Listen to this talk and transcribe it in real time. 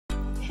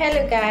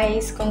Hello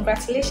guys,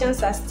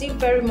 congratulations are still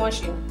very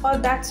much in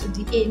order to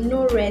the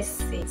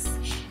Enorenses.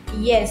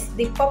 Yes,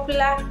 the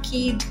popular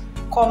kid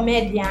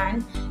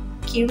comedian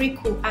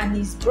Kiriku and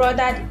his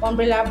brother the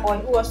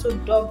Umbrellaboy, who also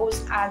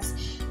doubles as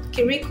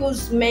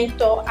Kiriku's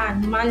mentor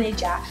and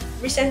manager,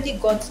 recently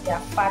got their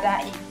father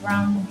a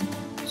brand new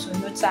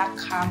Toyota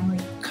Camry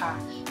car.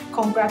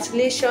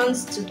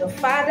 Congratulations to the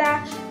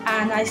father,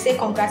 and I say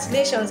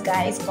congratulations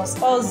guys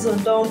because also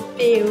don't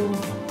pay.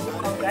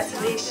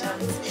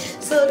 Congratulations.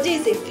 So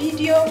this is a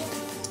video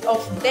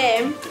of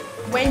them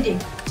when they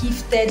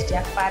gifted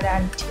their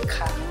father the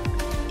car.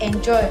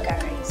 Enjoy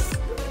guys.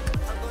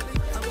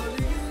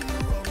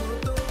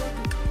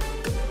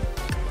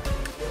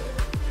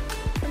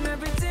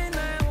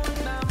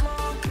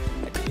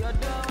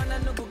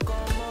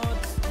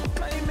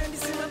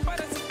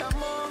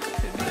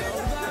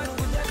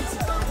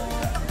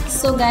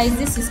 So guys,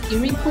 this is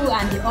Kiriku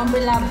and the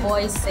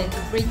Umbrellaboy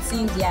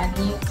celebrating their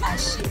new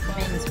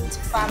achievements with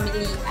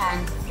family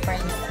and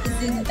friends.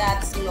 Isn't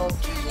that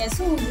lovely? Yes,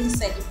 who wouldn't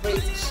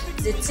celebrate?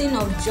 It's a thing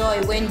of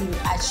joy when you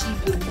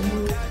achieve a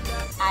new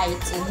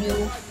height, a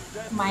new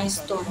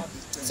milestone.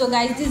 So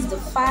guys, this is the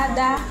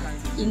father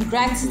in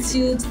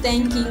gratitude,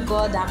 thanking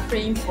God and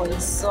praying for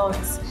his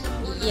sons.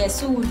 Yes,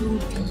 who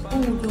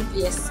wouldn't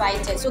be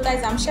excited? So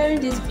guys, I'm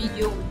sharing this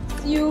video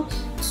with you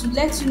to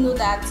let you know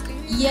that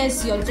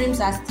yes, your dreams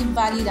are still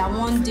valid and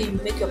one day you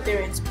make your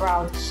parents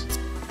proud.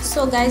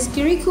 So guys,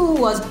 Kiriku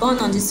was born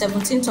on the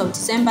 17th of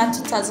December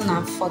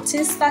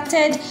 2014,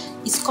 started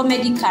his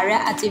comedy career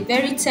at a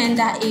very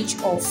tender age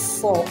of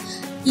 4.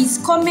 His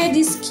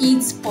comedy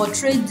skits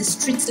portrayed the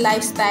street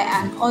lifestyle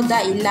and other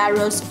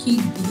hilarious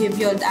kid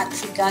behavior that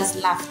triggers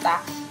laughter.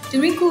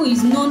 Kiriku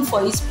is known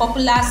for his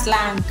popular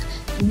slang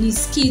in his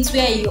skits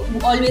where he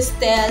will always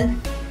tell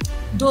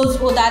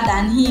those older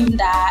than him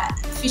that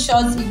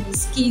features in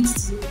his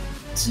skits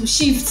to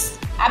shift,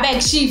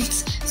 abeg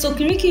shift. So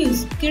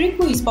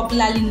Kiriku is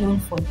popularly known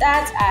for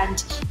that, and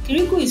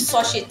Kiriku is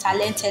such a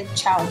talented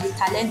child, a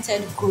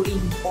talented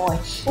growing boy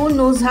who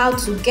knows how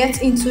to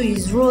get into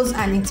his roles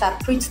and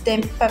interpret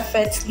them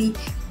perfectly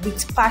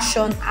with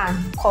passion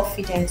and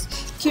confidence.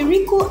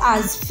 Kiriku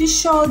has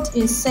featured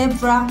in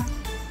several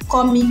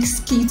comic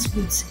skits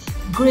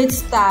with great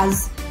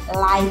stars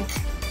like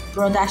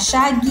Brother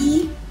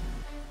Shaggy,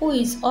 who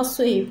is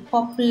also a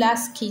popular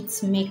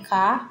skit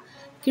maker.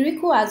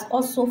 Kiriku has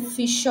also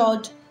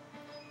featured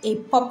a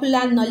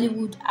popular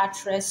Nollywood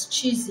actress,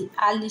 Chizzy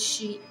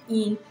Alishi,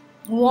 in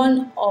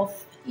one of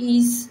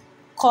his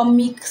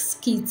comic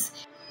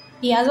skits.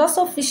 He has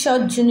also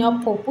featured Junior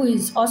Pope, who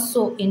is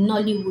also a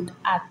Nollywood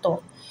actor.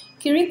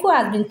 Kiriku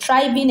has been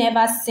thriving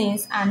ever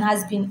since and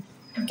has been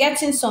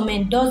getting some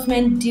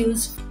endorsement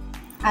deals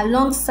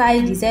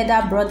alongside his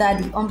elder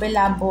brother, the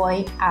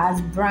Umbrellaboy,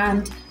 as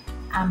brand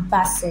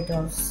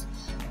ambassadors.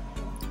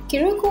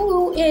 Kiriku,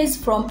 who is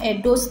from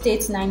Edo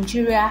State,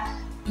 Nigeria,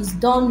 is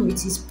done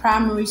with his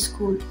primary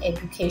school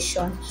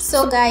education.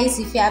 So guys,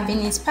 if you have been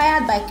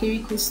inspired by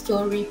Kiriku's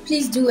story,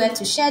 please do well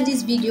to share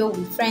this video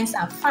with friends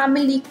and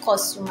family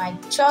because you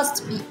might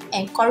just be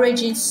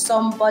encouraging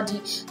somebody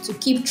to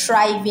keep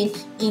thriving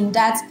in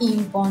that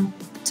inborn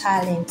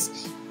talent.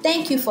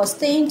 Thank you for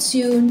staying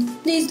tuned.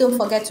 Please don't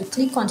forget to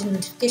click on the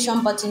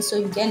notification button so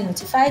you get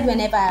notified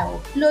whenever I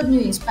upload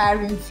new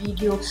inspiring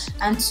video.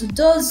 And to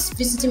those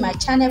visiting my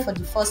channel for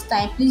the first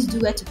time, please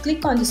do well to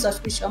click on the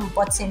subscription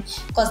button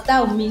because that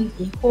will mean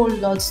a whole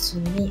lot to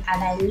me,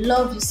 and I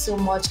love you so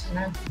much.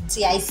 And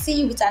I see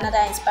you with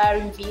another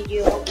inspiring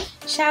video.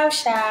 Ciao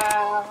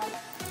ciao.